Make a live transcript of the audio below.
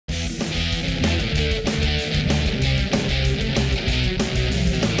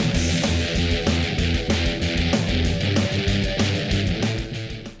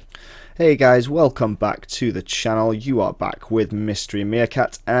Hey guys, welcome back to the channel. You are back with Mystery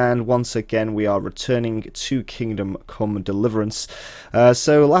Meerkat, and once again we are returning to Kingdom Come Deliverance.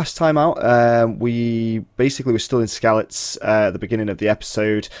 So last time out, we basically were still in Skalitz at the beginning of the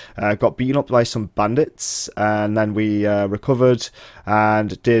episode, got beaten up by some bandits, and then we recovered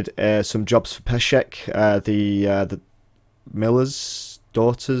and did some jobs for Peshek, the Miller's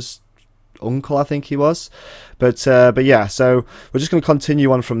daughter's uncle, I think he was. But yeah, so we're just going to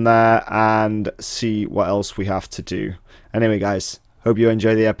continue on from there and see what else we have to do. Anyway guys, hope you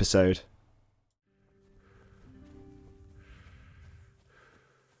enjoy the episode.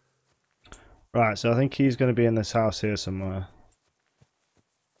 Right, so I think he's going to be in this house here somewhere.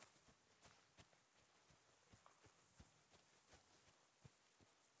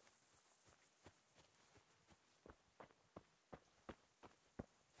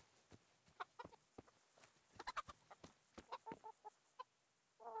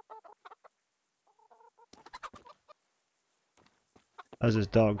 As his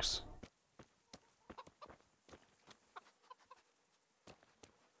dogs.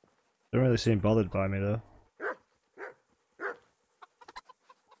 Don't really seem bothered by me though.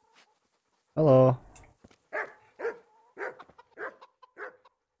 Hello.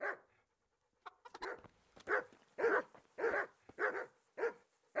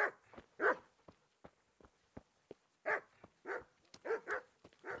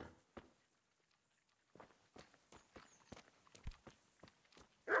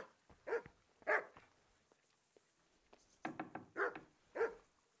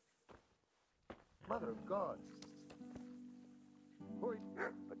 Mother of God.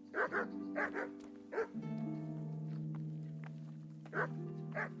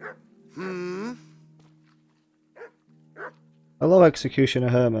 Hello, Executioner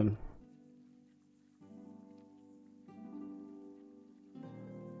Herman.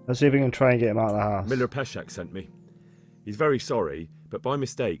 Let's see if we can try and get him out of the house. Miller Peshek sent me. He's very sorry, but by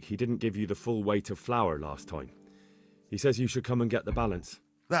mistake he didn't give you the full weight of flour last time. He says you should come and get the balance.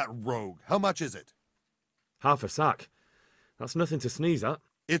 That rogue. How much is it? Half a sack. That's nothing to sneeze at.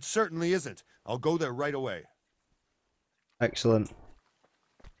 It certainly isn't. I'll go there right away. Excellent.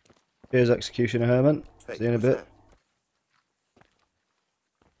 Here's Executioner Herman. See you in a bit.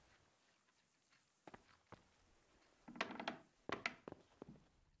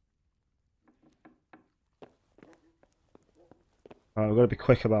 Alright, we've got to be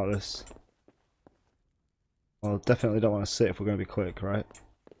quick about this. Well, definitely don't want to sit if we're going to be quick, right?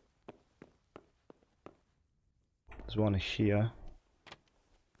 There's one here.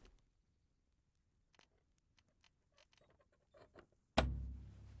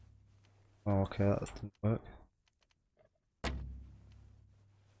 Oh, okay, that didn't work.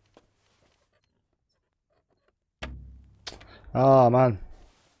 Oh man,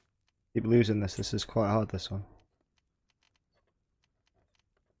 keep losing this. This is quite hard, this one.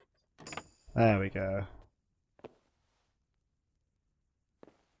 There we go.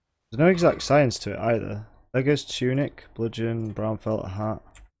 There's no exact science to it either. There goes tunic, bludgeon, brown felt hat,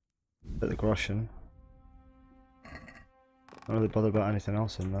 bit of the groschen. Don't really bother about anything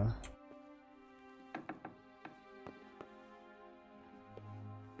else in there.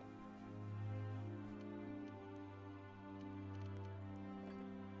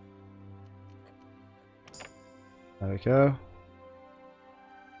 There we go.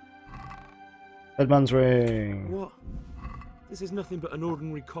 Headman's ring. What? This is nothing but an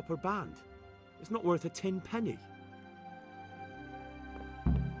ordinary copper band. It's not worth a 10 penny.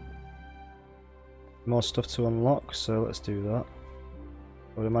 More stuff to unlock, so let's do that.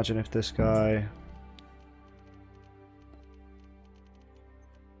 I would imagine if this guy...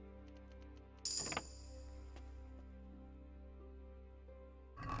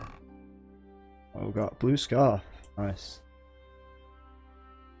 Oh, we got a blue scarf. Nice.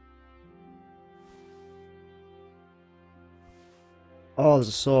 Oh, there's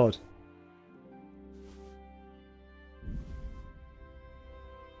a sword.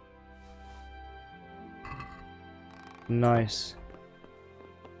 Nice.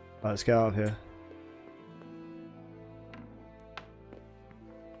 Right, let's get out of here.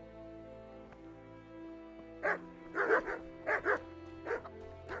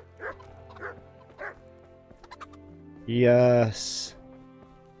 Yes.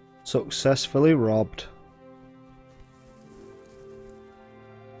 Successfully robbed.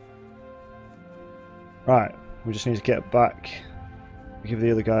 Right, we just need to get back. Give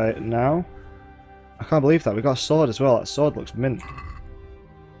the other guy now. I can't believe that. We got a sword as well. That sword looks mint.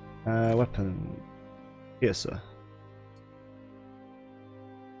 Weapon. Piercer.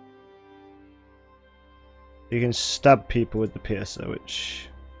 You can stab people with the piercer, which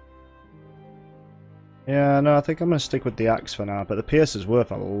Yeah, no, I think I'm going to stick with the axe for now, but the pierce is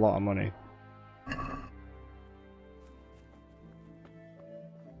worth a lot of money.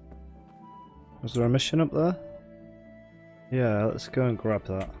 Was there a mission up there? Yeah, let's go and grab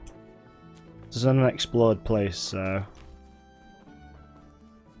that. This is an unexplored place, so...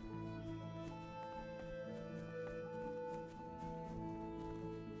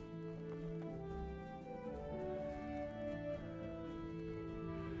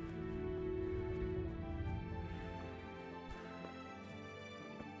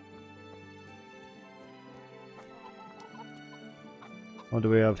 What do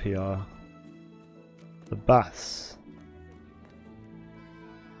we have here? The baths.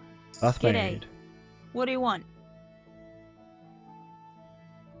 Bath G'day. maid. What do you want?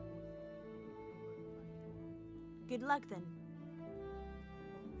 Good luck then.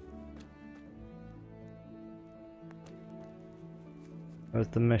 Where's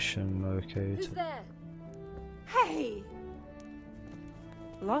the mission located? Who's there? Hey!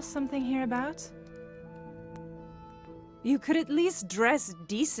 Lost something hereabouts? You could at least dress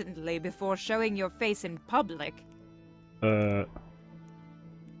decently before showing your face in public. Good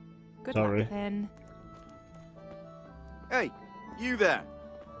Sorry. luck then. Hey, you there.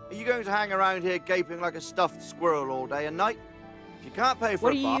 Are you going to hang around here gaping like a stuffed squirrel all day and night? If you can't pay for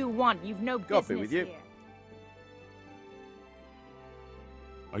What a do bath... you want? You've no Coffee business with you. here.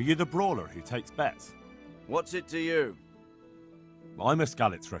 Are you the brawler who takes bets? What's it to you? I'm a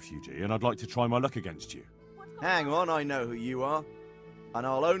Skalitz refugee, and I'd like to try my luck against you. Hang on, I know who you are. And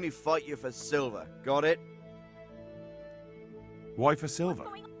I'll only fight you for silver. Got it? Why for silver?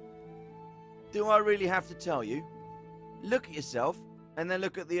 Do I really have to tell you? Look at yourself, and then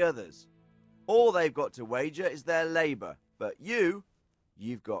look at the others. All they've got to wager is their labour. But you've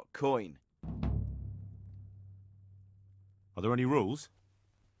got coin. Are there any rules?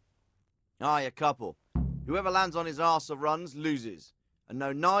 Aye, a couple. Whoever lands on his arse or runs, loses. And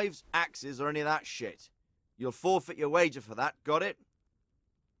no knives, axes, or any of that shit. You'll forfeit your wager for that, got it?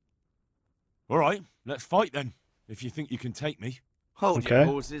 All right, let's fight then, if you think you can take me. Hold Okay. your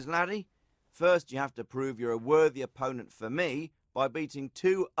horses, laddie. First, you have to prove you're a worthy opponent for me by beating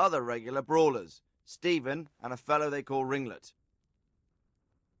 2 other regular brawlers, Stephen and a fellow they call Ringlet.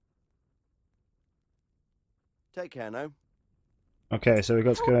 Take care now. Okay, so we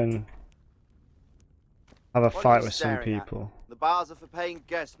got to go and have a What are fight you with some staring at? people. The bars are for paying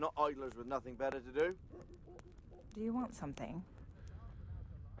guests, not idlers with nothing better to do. Do you want something?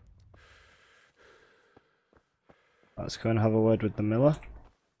 Let's go and have a word with the miller.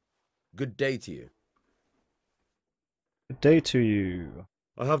 Good day to you. Good day to you.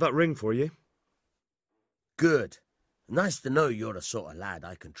 I have that ring for you. Good. Nice to know you're the sort of lad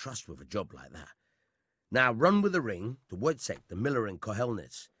I can trust with a job like that. Now run with the ring to Wojciech, the miller in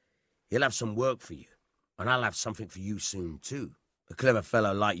Kohelnitz. He'll have some work for you, and I'll have something for you soon too. A clever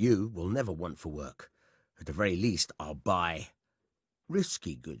fellow like you will never want for work. At the very least, I'll buy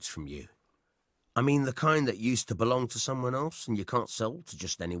risky goods from you. I mean the kind that used to belong to someone else and you can't sell to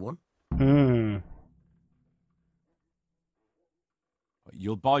just anyone.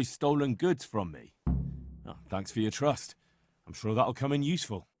 You'll buy stolen goods from me. Oh, thanks for your trust. I'm sure that'll come in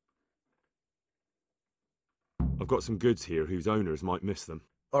useful. I've got some goods here whose owners might miss them.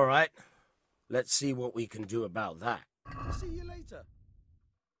 All right. Let's see what we can do about that. See you later.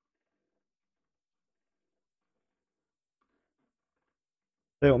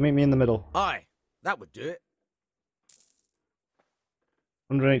 They'll meet me in the middle. Aye, that would do it.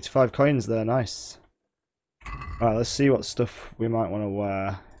 185 coins there, nice. Alright, let's see what stuff we might want to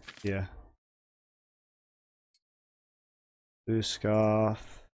wear here. Blue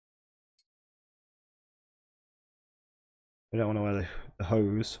scarf. We don't want to wear the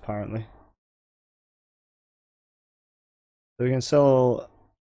hose, apparently. So we can sell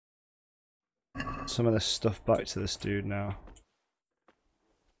some of this stuff back to this dude now.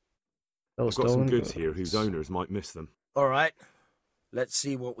 Sell I've got some stolen goods here whose owners might miss them. All right. Let's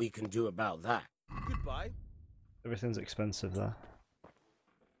see what we can do about that. Goodbye. Everything's expensive there.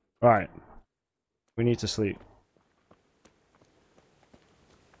 Right. We need to sleep.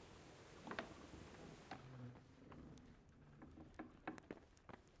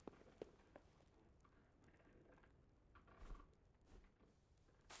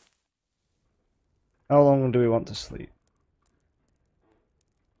 How long do we want to sleep?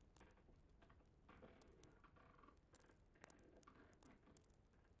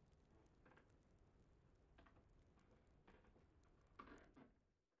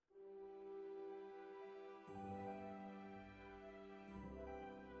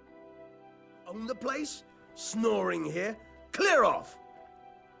 Own the place? Snoring here? Clear off!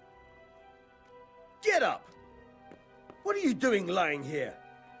 Get What are you doing lying here?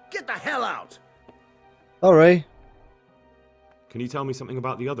 Get the hell out! Sorry, Can you tell me something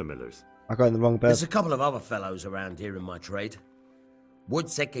about the other Millers? I got in the wrong bed. There's a couple of other fellows around here in my trade.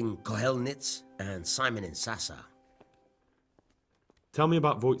 Wojciech in Kohelnitz and Simon in Sassa. Tell me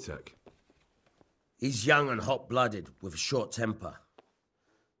about Wojciech. He's young and hot-blooded with a short temper.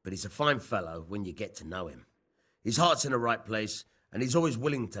 But he's a fine fellow when you get to know him. His heart's in the right place, and he's always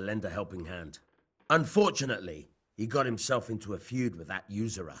willing to lend a helping hand. Unfortunately, he got himself into a feud with that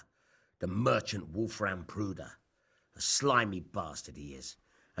usurer, the merchant Wolfram Pruder. A slimy bastard he is,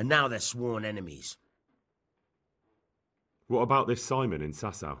 and now they're sworn enemies. What about this Simon in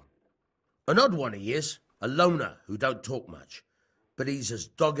Sasau? An odd one he is, a loner who don't talk much. But he's as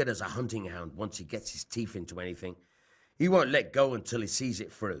dogged as a hunting hound once he gets his teeth into anything. He won't let go until he sees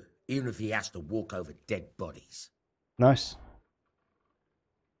it through, even if he has to walk over dead bodies. Nice.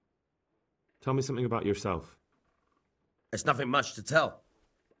 Tell me something about yourself. There's nothing much to tell.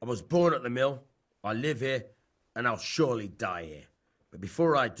 I was born at the mill, I live here, and I'll surely die here. But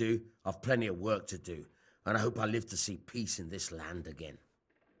before I do, I've plenty of work to do, and I hope I live to see peace in this land again.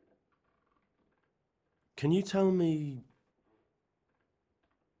 Can you tell me...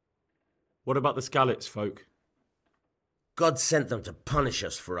 What about the Skalitz folk? God sent them to punish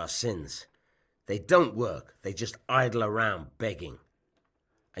us for our sins. They don't work, they just idle around begging.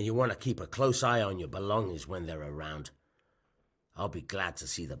 And you want to keep a close eye on your belongings when they're around. I'll be glad to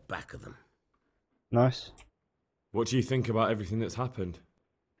see the back of them. Nice. What do you think about everything that's happened?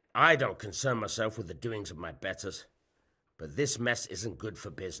 I don't concern myself with the doings of my betters. But this mess isn't good for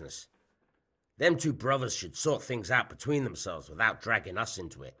business. Them two brothers should sort things out between themselves without dragging us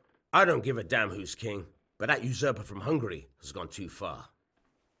into it. I don't give a damn who's king, but that usurper from Hungary has gone too far.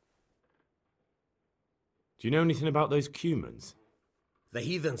 Do you know anything about those Cumans? The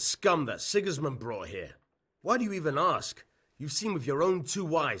heathen scum that Sigismund brought here. Why do you even ask? You've seen with your own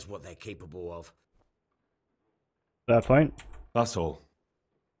two eyes what they're capable of. Fair point. That's all.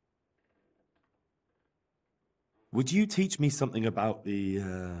 Would you teach me something about the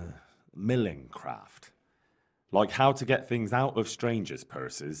milling craft? Like how to get things out of strangers'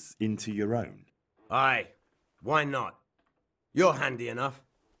 purses into your own? Aye, why not? You're handy enough.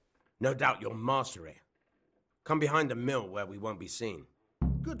 No doubt you'll master it. Come behind the mill where we won't be seen.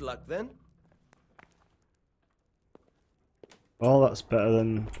 Good luck then. Well, that's better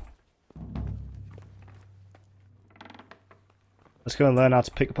than... Let's go and learn how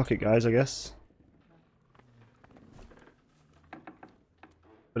to pickpocket, guys, I guess.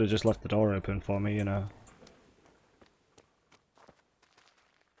 Could have just left the door open for me, you know.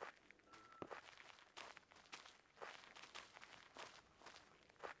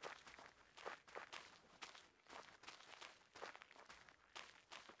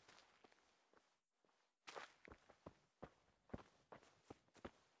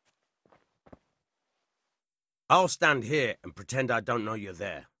 I'll stand here and pretend I don't know you're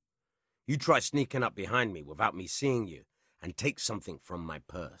there. You try sneaking up behind me without me seeing you and take something from my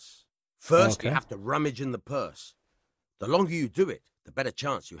purse. First, you have to rummage in the purse. The longer you do it, the better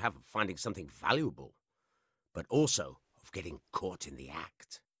chance you have of finding something valuable, but also of getting caught in the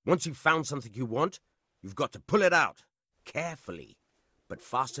act. Once you've found something you want, you've got to pull it out, carefully, but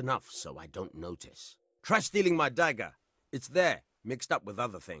fast enough so I don't notice. Try stealing my dagger. It's there, mixed up with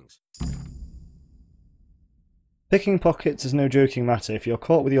other things. Picking pockets is no joking matter. If you're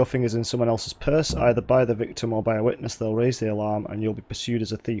caught with your fingers in someone else's purse, either by the victim or by a witness, they'll raise the alarm and you'll be pursued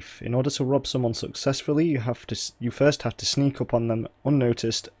as a thief. In order to rob someone successfully, you first have to sneak up on them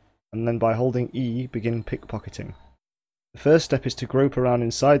unnoticed, and then by holding E, begin pickpocketing. The first step is to grope around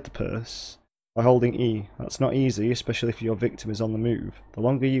inside the purse by holding E. That's not easy, especially if your victim is on the move. The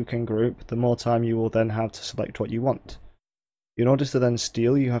longer you can grope, the more time you will then have to select what you want. In order to then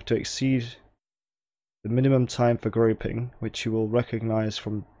steal, you have to exceed the minimum time for groping, which you will recognise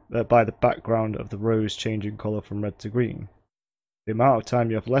from by the background of the rose changing colour from red to green. The amount of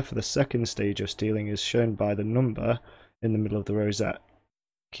time you have left for the second stage of stealing is shown by the number in the middle of the rosette.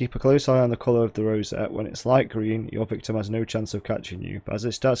 Keep a close eye on the colour of the rosette. When it's light green, your victim has no chance of catching you, but as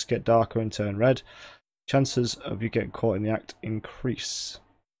it starts to get darker and turn red, chances of you getting caught in the act increase.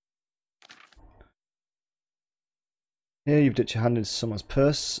 Here you've dipped your hand into someone's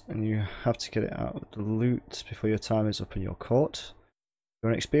purse and you have to get it out of the loot before your time is up and you're caught.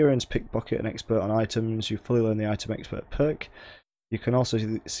 You're an experienced pickpocket and expert on items. You fully learn the item expert perk. You can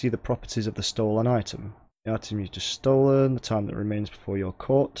also see the properties of the stolen item. The item you've just stolen, the time that remains before you're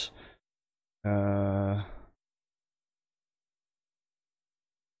caught.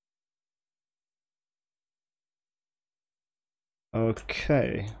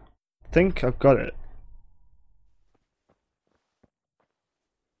 Okay. I think I've got it.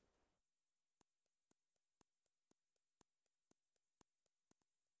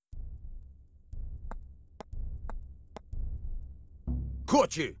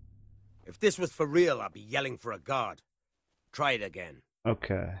 Caught you! If this was for real, I'd be yelling for a guard. Try it again.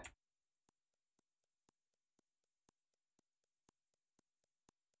 Okay.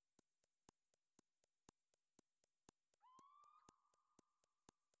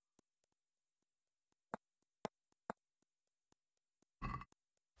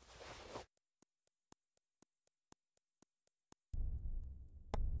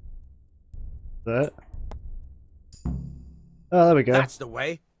 That. Oh, there we go. That's the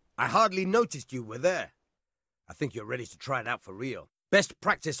way. I hardly noticed you were there. I think you're ready to try it out for real. Best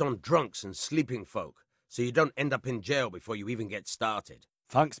practice on drunks and sleeping folk, so you don't end up in jail before you even get started.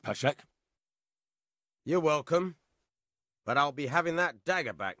 Thanks, Peshek. You're welcome. But I'll be having that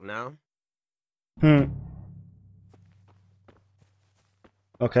dagger back now. Okay,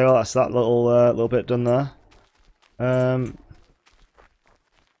 well that's that little bit done there. I'm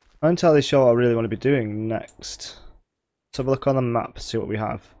not entirely sure what I really want to be doing next. Let's have a look on the map, see what we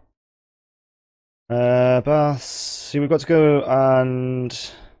have. Baths. See, we've got to go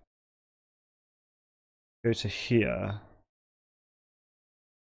and go to here.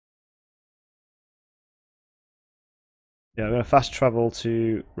 Yeah, we're going to fast travel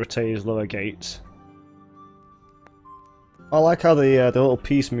to Rattay's lower gate. I like how the little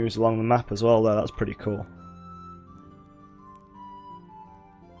piece moves along the map as well there, that's pretty cool.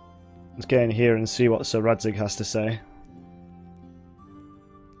 Let's get in here and see what Sir Radzig has to say.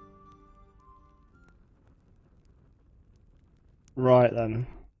 Right then.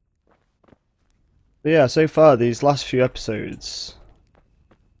 But yeah, so far these last few episodes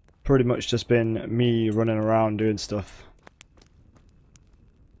pretty much just been me running around doing stuff.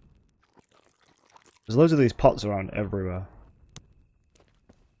 There's loads of these pots around everywhere.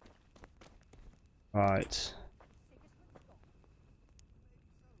 Right.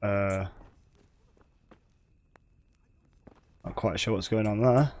 Not quite sure what's going on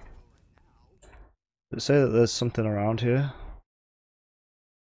there. Does it say that there's something around here?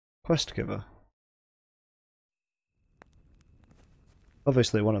 Quest giver.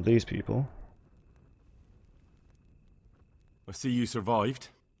 Obviously one of these people. I see you survived.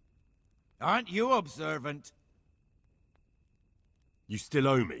 Aren't you observant? You still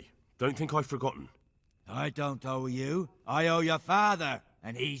owe me. Don't think I've forgotten. I don't owe you. I owe your father,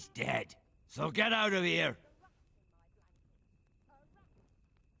 and he's dead. So get out of here.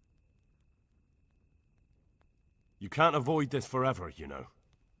 You can't avoid this forever, you know.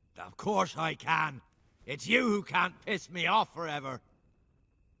 Of course I can. It's you who can't piss me off forever.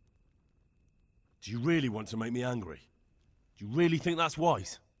 Do you really want to make me angry? Do you really think that's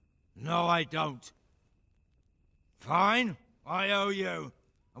wise? No, I don't. Fine, I owe you.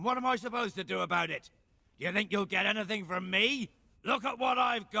 And what am I supposed to do about it? Do you think you'll get anything from me? Look at what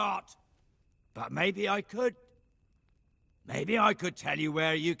I've got. But maybe I could. Maybe I could tell you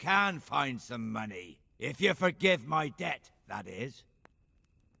where you can find some money. If you forgive my debt, that is.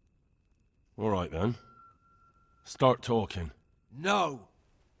 All right then. Start talking. No.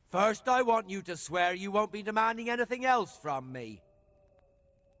 First, I want you to swear you won't be demanding anything else from me.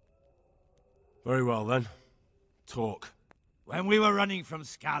 Very well then. Talk. When we were running from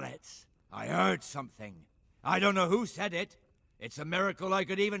Skalitz, I heard something. I don't know who said it. It's a miracle I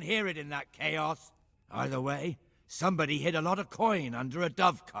could even hear it in that chaos. Either way, somebody hid a lot of coin under a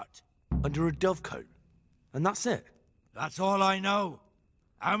dovecote. Under a dovecote? And that's it? That's all I know.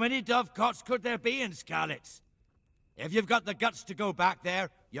 How many dovecotes could there be in Skalitz? If you've got the guts to go back there,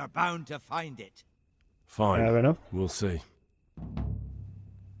 you're bound to find it. Fine. Fair enough. We'll see.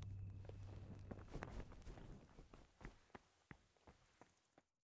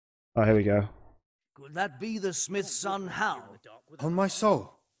 Oh, here we go. Could that be the smith's son, Hal? On my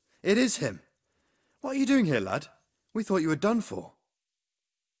soul. It is him. What are you doing here, lad? We thought you were done for.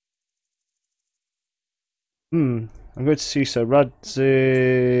 I'm going to see Sir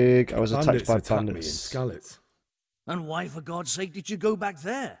Radzig. I was attacked by bandits. Me in Skalitz. And why, for God's sake, did you go back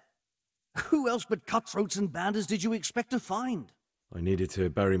there? Who else but cutthroats and bandits did you expect to find? I needed to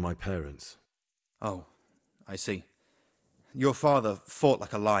bury my parents. Oh, I see. Your father fought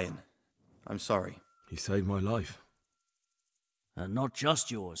like a lion. I'm sorry. He saved my life. And not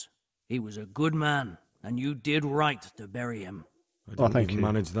just yours. He was a good man, and you did right to bury him. I didn't even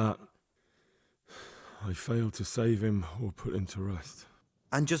manage that. I failed to save him or put him to rest.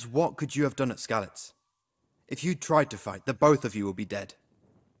 And just what could you have done at Skalitz? If you tried to fight, the both of you will be dead.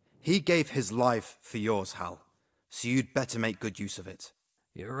 He gave his life for yours, Hal, so you'd better make good use of it.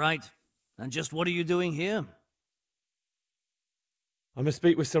 You're right. And just what are you doing here? I must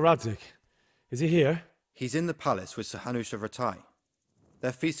speak with Sir Radzig. Is he here? He's in the palace with Sir Hanush of Rattay.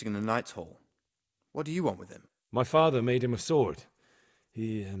 They're feasting in the Knight's Hall. What do you want with him? My father made him a sword.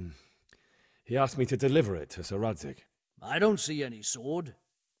 He asked me to deliver it to Sir Radzig. I don't see any sword.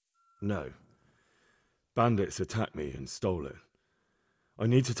 No. Bandits attacked me and stole it. I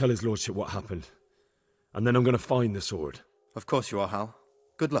need to tell his lordship what happened. And then I'm going to find the sword. Of course you are, Hal.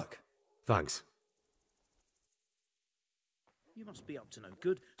 Good luck. Thanks. You must be up to no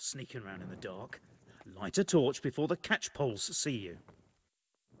good, sneaking around in the dark. Light a torch before the catchpoles see you.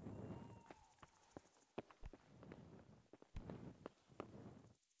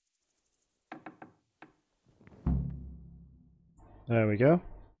 There we go.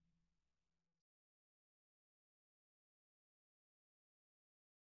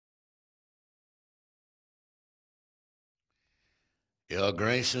 Your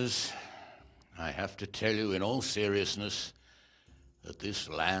Graces, I have to tell you in all seriousness that this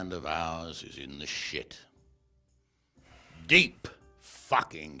land of ours is in the shit. Deep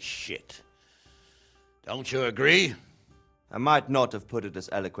fucking shit. Don't you agree? I might not have put it as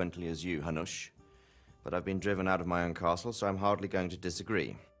eloquently as you, Hanush, but I've been driven out of my own castle, so I'm hardly going to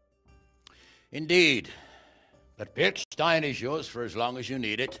disagree. Indeed. But Birkstein is yours for as long as you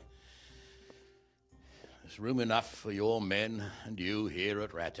need it. There's room enough for your men and you here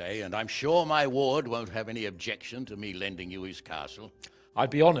at Rattay, and I'm sure my ward won't have any objection to me lending you his castle. I'd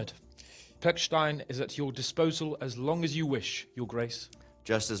be honoured. Pechstein is at your disposal as long as you wish, Your Grace.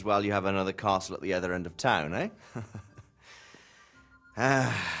 Just as well you have another castle at the other end of town, eh?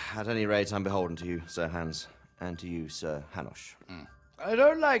 At any rate, I'm beholden to you, Sir Hans, and to you, Sir Hanush. I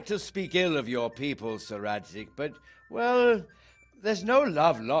don't like to speak ill of your people, Sir Radzig, but, well, there's no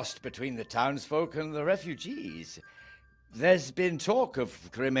love lost between the townsfolk and the refugees. There's been talk of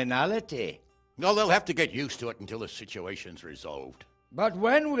criminality. Well, they'll have to get used to it until the situation's resolved. But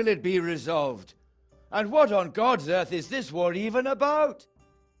when will it be resolved? And what on God's earth is this war even about?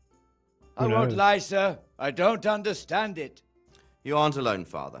 I won't lie, sir. I don't understand it. You aren't alone,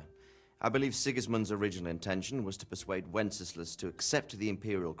 Father. I believe Sigismund's original intention was to persuade Wenceslaus to accept the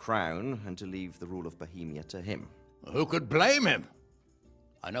imperial crown and to leave the rule of Bohemia to him. Who could blame him?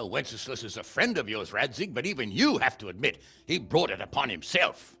 I know Wenceslaus is a friend of yours, Radzig, but even you have to admit he brought it upon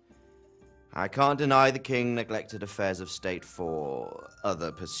himself. I can't deny the king neglected affairs of state for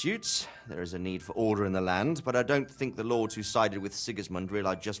other pursuits. There is a need for order in the land, but I don't think the lords who sided with Sigismund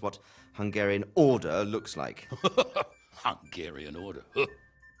realized just what Hungarian order looks like. Hungarian order?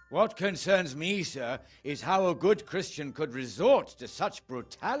 What concerns me, sir, is how a good Christian could resort to such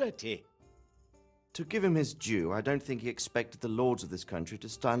brutality. To give him his due, I don't think he expected the lords of this country to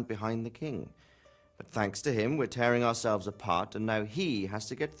stand behind the king. But thanks to him, we're tearing ourselves apart, and now he has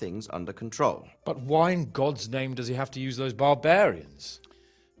to get things under control. But why in God's name does he have to use those barbarians?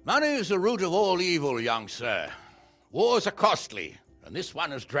 Money is the root of all evil, young sir. Wars are costly, and this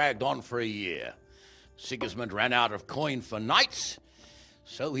one has dragged on for a year. Sigismund ran out of coin for knights,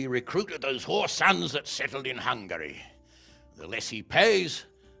 so he recruited those whore sons that settled in Hungary. The less he pays,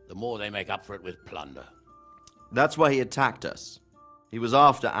 the more they make up for it with plunder. That's why he attacked us. He was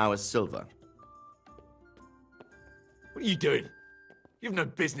after our silver. What are you doing? You've no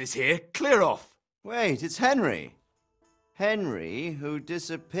business here. Clear off. Wait, it's Henry. Henry, who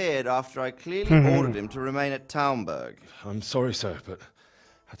disappeared after I clearly ordered him to remain at Taumberg. I'm sorry, sir, but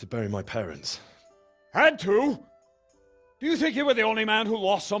I had to bury my parents. Had to? Do you think you were the only man who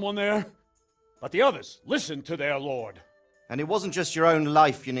lost someone there? But the others listened to their lord. And it wasn't just your own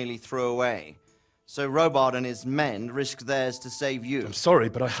life you nearly threw away. So Robard and his men risked theirs to save you. I'm sorry,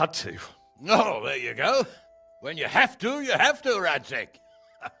 but I had to. Oh, there you go. When you have to, Radzig.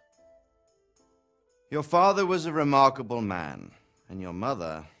 Your father was a remarkable man, and your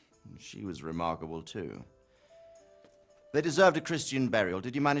mother, she was remarkable too. They deserved a Christian burial.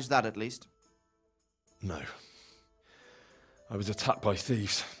 Did you manage that at least? No. I was attacked by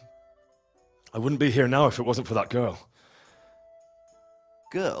thieves. I wouldn't be here now if it wasn't for that girl.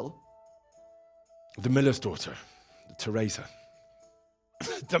 Girl? The miller's daughter, Teresa.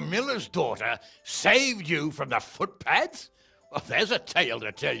 The miller's daughter saved you from the footpads? Well, there's a tale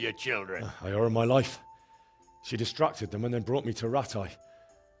to tell your children. I owe her my life. She distracted them and then brought me to Rattay.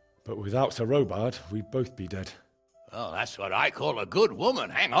 But without Sir Robard, we'd both be dead. Oh, that's what I call a good woman.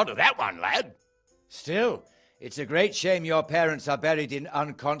 Hang on to that one, lad. Still, it's a great shame your parents are buried in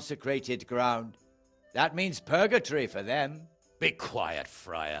unconsecrated ground. That means purgatory for them. Be quiet,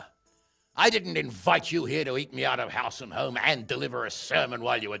 friar. I didn't invite you here to eat me out of house and home and deliver a sermon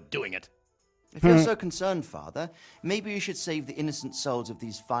while you were doing it. If you're so concerned, Father, maybe you should save the innocent souls of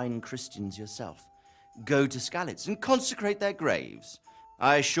these fine Christians yourself. Go to Skalitz and consecrate their graves.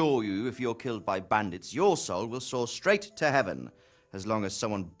 I assure you, if you're killed by bandits, your soul will soar straight to heaven, as long as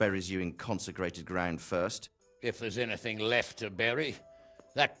someone buries you in consecrated ground first. If there's anything left to bury,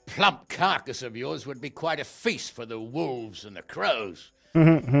 That plump carcass of yours would be quite a feast for the wolves and the crows.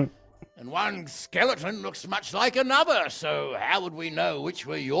 And one skeleton looks much like another, so how would we know which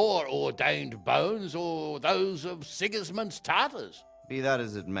were your ordained bones or those of Sigismund's Tartars? Be that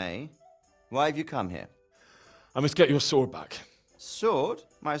as it may, why have you come here? I must get your sword back. Sword?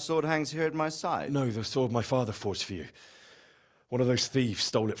 My sword hangs here at my side. No, the sword my father forged for you. One of those thieves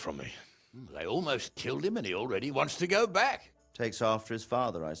stole it from me. They almost killed him and he already wants to go back. Takes after his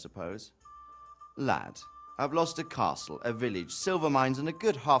father, I suppose. Lad, I've lost a castle, a village, silver mines, and a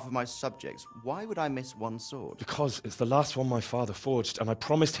good half of my subjects. Why would I miss one sword? Because it's the last one my father forged, and I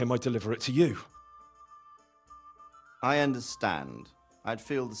promised him I'd deliver it to you. I understand. I'd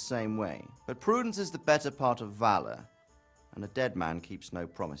feel the same way. But prudence is the better part of valor, and a dead man keeps no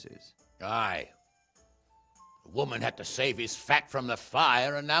promises. Aye. The woman had to save his fat from the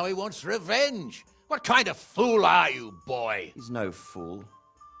fire, and now he wants revenge. What kind of fool are you, boy? He's no fool.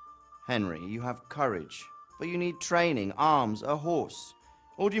 Henry, you have courage, but you need training, arms, a horse.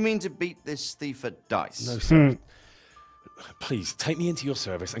 Or do you mean to beat this thief at dice? No, sir. Please, take me into your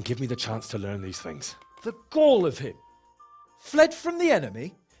service and give me the chance to learn these things. The gall of him. Fled from the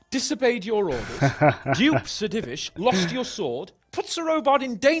enemy, disobeyed your orders, duped Sir Divish, lost your sword, put Sir Robard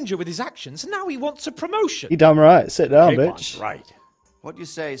in danger with his actions, and now he wants a promotion. You damn right. Sit down, Capon's bitch. right. What you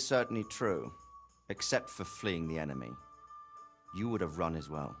say is certainly true, except for fleeing the enemy. You would have run as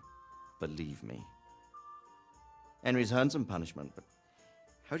well, believe me. Henry's earned some punishment, but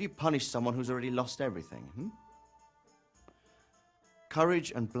how do you punish someone who's already lost everything,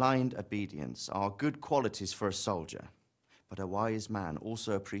 Courage and blind obedience are good qualities for a soldier, but a wise man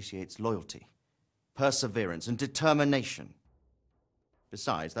also appreciates loyalty, perseverance, and determination.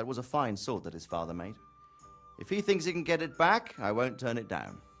 Besides, that was a fine sword that his father made. If he thinks he can get it back, I won't turn it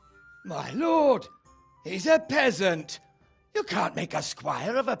down. My lord, he's a peasant. You can't make a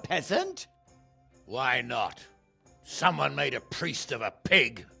squire of a peasant. Why not? Someone made a priest of a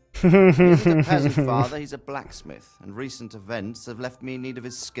pig. He isn't a peasant, father, he's a blacksmith, and recent events have left me in need of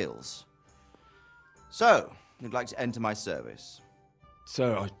his skills. So, you'd like to enter my service?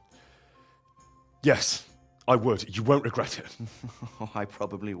 Sir, Yes, I would. You won't regret it. Oh, I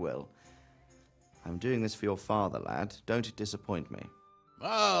probably will. I'm doing this for your father, lad. Don't it disappoint me.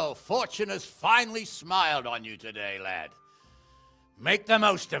 Oh, fortune has finally smiled on you today, lad. Make the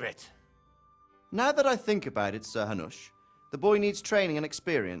most of it. Now that I think about it, Sir Hanush, the boy needs training and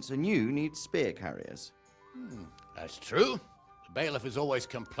experience, and you need spear carriers. That's true. The bailiff is always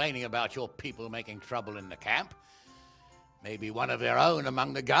complaining about your people making trouble in the camp. Maybe one of their own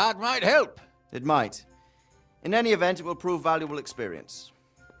among the guard might help. It might. In any event, it will prove valuable experience.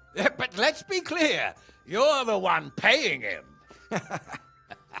 But let's be clear. You're the one paying him.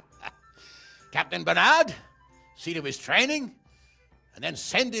 Captain Bernard, see to his training, and then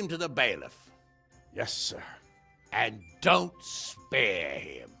send him to the bailiff. Yes, sir. And don't spare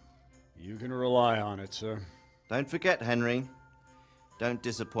him. You can rely on it, sir. Don't forget, Henry. Don't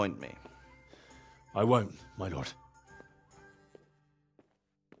disappoint me. I won't, my lord.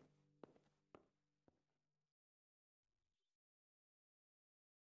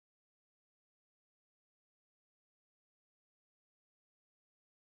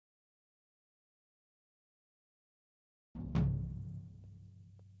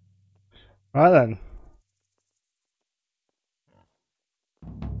 Right then.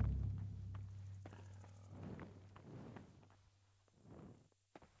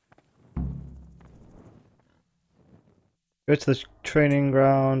 Go to the training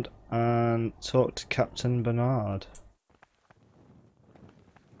ground and talk to Captain Bernard.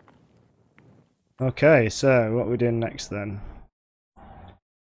 Okay, so what are we doing next then?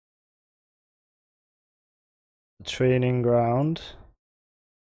 The training ground.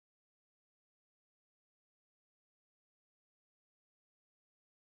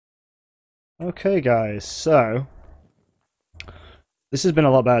 Okay guys, so this has been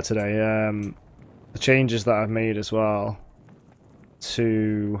a lot better today. The changes that I've made as well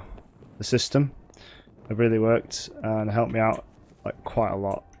to the system have really worked and helped me out like quite a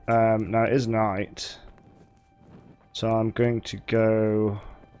lot. Now it is night, so I'm going to go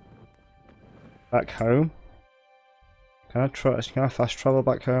back home. Can I fast travel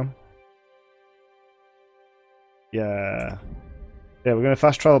back home? Yeah, we're going to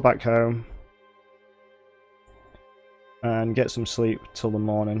fast travel back home and get some sleep till the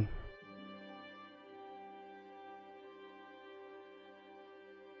morning.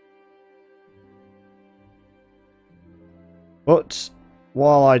 But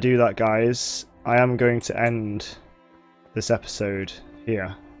while I do that, guys, I am going to end this episode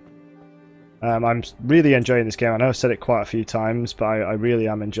here. I'm really enjoying this game. I know I've said it quite a few times, but I really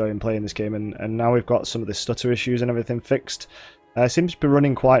am enjoying playing this game, and now we've got some of the stutter issues and everything fixed. It seems to be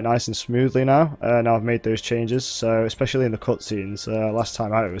running quite nice and smoothly now. Now I've made those changes, so especially in the cutscenes. Last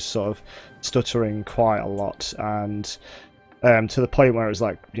time out it was sort of stuttering quite a lot, and to the point where it was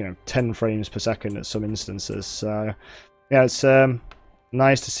like, you know, 10 frames per second at some instances. So yeah, it's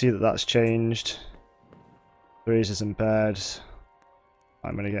nice to see that that's changed. Teresa's in bed.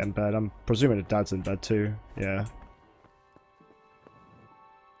 I'm gonna get in bed. I'm presuming her dad's in bed too. Yeah.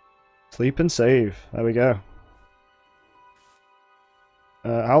 Sleep and save. There we go.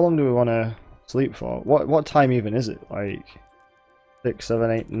 How long do we want to sleep for? What time even is it? Like 6,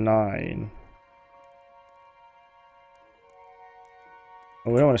 7, 8, 9.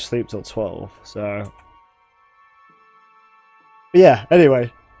 Well, we don't want to sleep till 12, so. But yeah.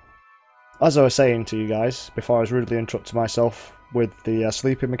 Anyway, as I was saying to you guys before I was rudely interrupting myself with the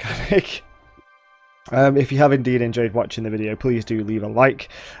sleeping mechanic. If you have indeed enjoyed watching the video, please do leave a like.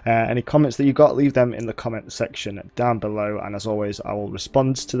 Any comments that you've got, leave them in the comment section down below, and as always I will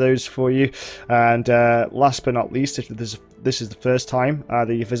respond to those for you. And last but not least, if this is the first time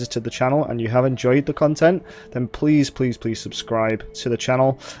that you visited the channel and you have enjoyed the content, then please subscribe to the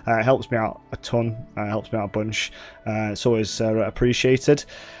channel. It helps me out a ton, helps me out a bunch. It's always appreciated.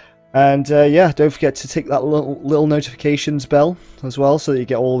 And yeah, don't forget to tick that little notifications bell as well, so that you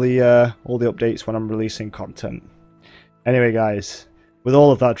get all the updates when I'm releasing content. Anyway, guys, with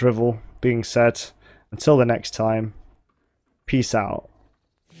all of that drivel being said, until the next time, peace out.